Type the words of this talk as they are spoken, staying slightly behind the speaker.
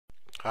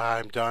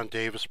I'm Don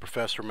Davis,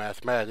 Professor of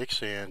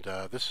Mathematics, and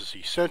this is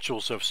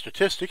Essentials of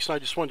Statistics. And I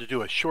just wanted to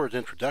do a short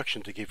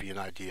introduction to give you an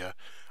idea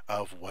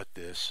of what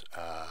this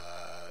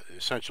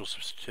Essentials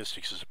of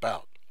Statistics is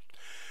about.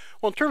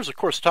 Well, in terms of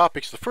course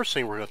topics, the first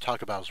thing we're going to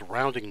talk about is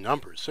rounding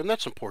numbers, and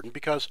that's important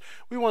because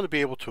we want to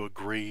be able to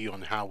agree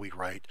on how we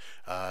write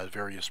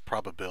various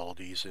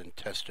probabilities and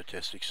test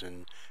statistics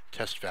and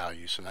test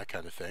values and that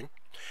kind of thing.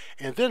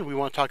 And then we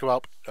want to talk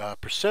about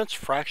percents,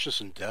 fractions,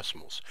 and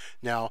decimals.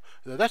 Now,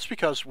 that's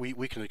because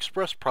we can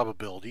express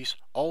probabilities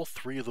all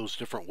three of those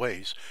different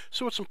ways,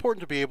 so it's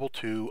important to be able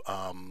to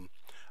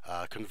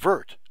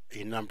convert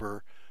a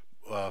number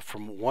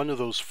from one of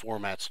those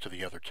formats to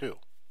the other two.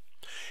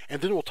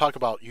 And then we'll talk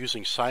about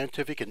using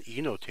scientific and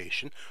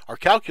e-notation. Our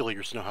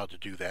calculators know how to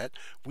do that.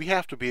 We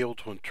have to be able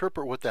to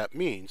interpret what that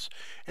means.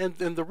 And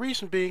the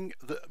reason being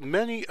that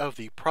many of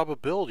the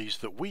probabilities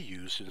that we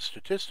use in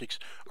statistics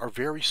are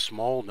very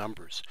small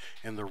numbers,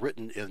 and they're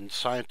written in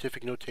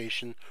scientific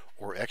notation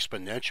or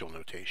exponential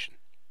notation.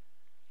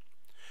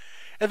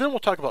 And then we'll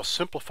talk about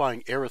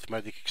simplifying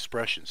arithmetic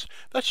expressions.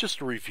 That's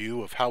just a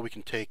review of how we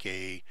can take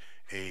a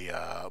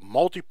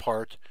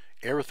multi-part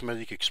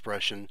arithmetic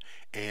expression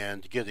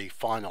and get a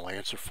final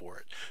answer for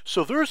it.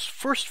 So those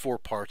first four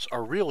parts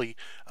are really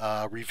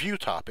review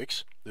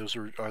topics. Those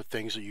are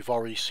things that you've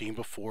already seen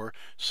before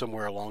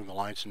somewhere along the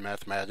lines in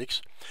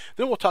mathematics.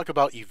 Then we'll talk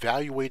about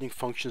evaluating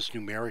functions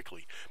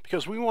numerically,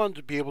 because we wanted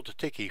to be able to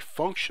take a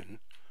function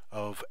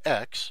of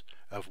x,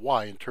 of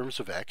y in terms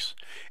of x,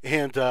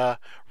 and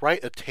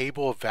write a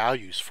table of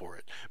values for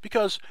it,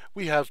 because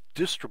we have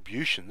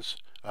distributions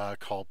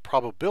called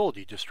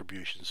probability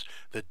distributions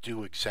that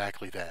do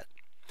exactly that.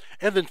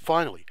 And then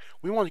finally,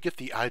 we want to get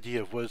the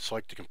idea of what it's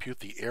like to compute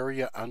the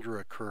area under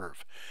a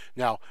curve.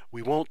 Now,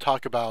 we won't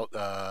talk about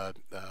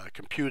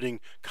computing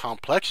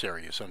complex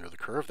areas under the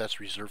curve. That's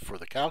reserved for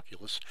the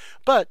calculus.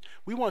 But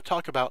we want to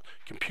talk about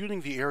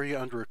computing the area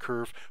under a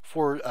curve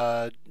for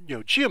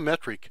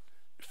geometric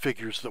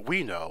figures that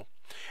we know,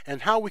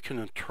 and how we can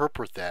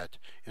interpret that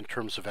in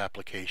terms of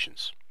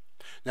applications.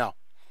 Now,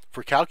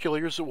 for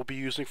calculators that we'll be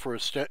using for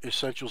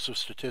Essentials of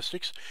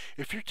Statistics,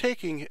 if you're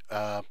taking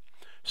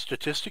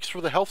Statistics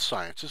for the Health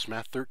Sciences,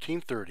 Math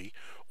 1330,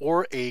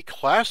 or a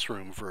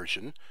classroom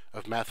version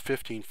of Math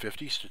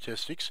 1550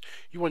 Statistics,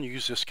 you want to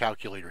use this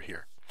calculator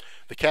here,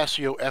 the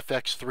Casio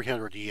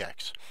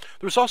FX300EX.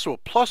 There's also a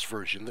plus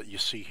version that you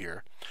see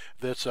here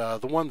that's the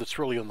one that's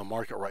really on the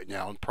market right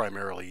now and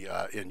primarily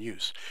in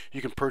use.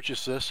 You can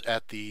purchase this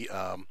at the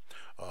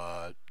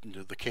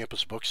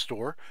campus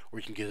bookstore, or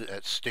you can get it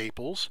at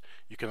Staples.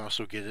 You can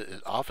also get it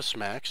at Office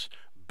Max,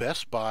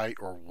 Best Buy,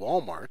 or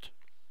Walmart.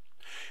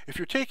 If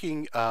you're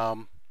taking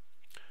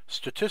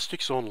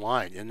statistics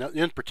online, and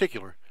in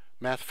particular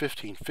Math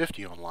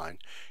 1550 online,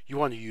 you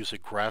want to use a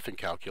graphing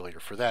calculator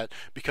for that,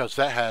 because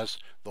that has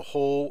the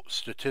whole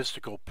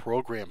statistical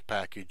program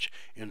package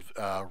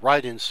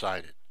right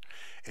inside it.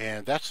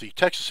 And that's the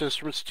Texas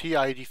Instruments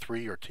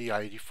TI-83 or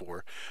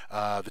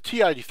TI-84. The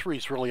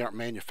TI-83s really aren't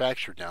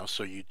manufactured now,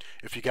 so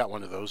if you got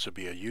one of those, it'd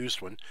be a used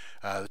one.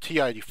 The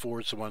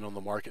TI-84 is the one on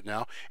the market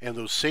now, and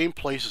those same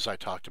places I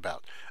talked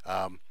about,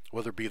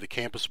 whether it be the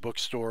campus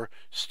bookstore,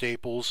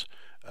 Staples,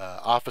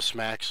 Office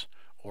Max,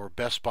 or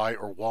Best Buy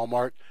or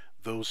Walmart,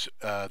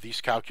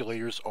 these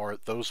calculators are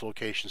at those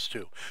locations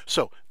too.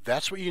 So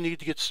that's what you need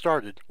to get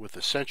started with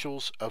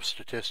Essentials of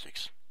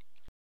Statistics.